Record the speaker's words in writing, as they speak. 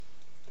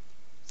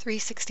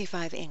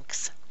365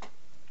 inks.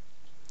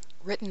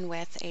 Written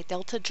with a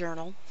Delta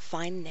Journal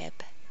fine nib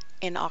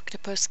in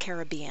Octopus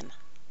Caribbean.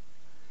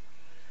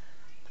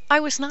 I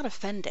was not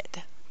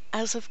offended,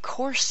 as of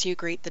course you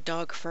greet the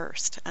dog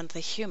first and the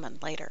human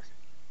later.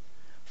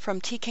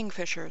 From T.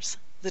 Kingfisher's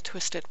The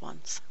Twisted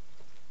Ones.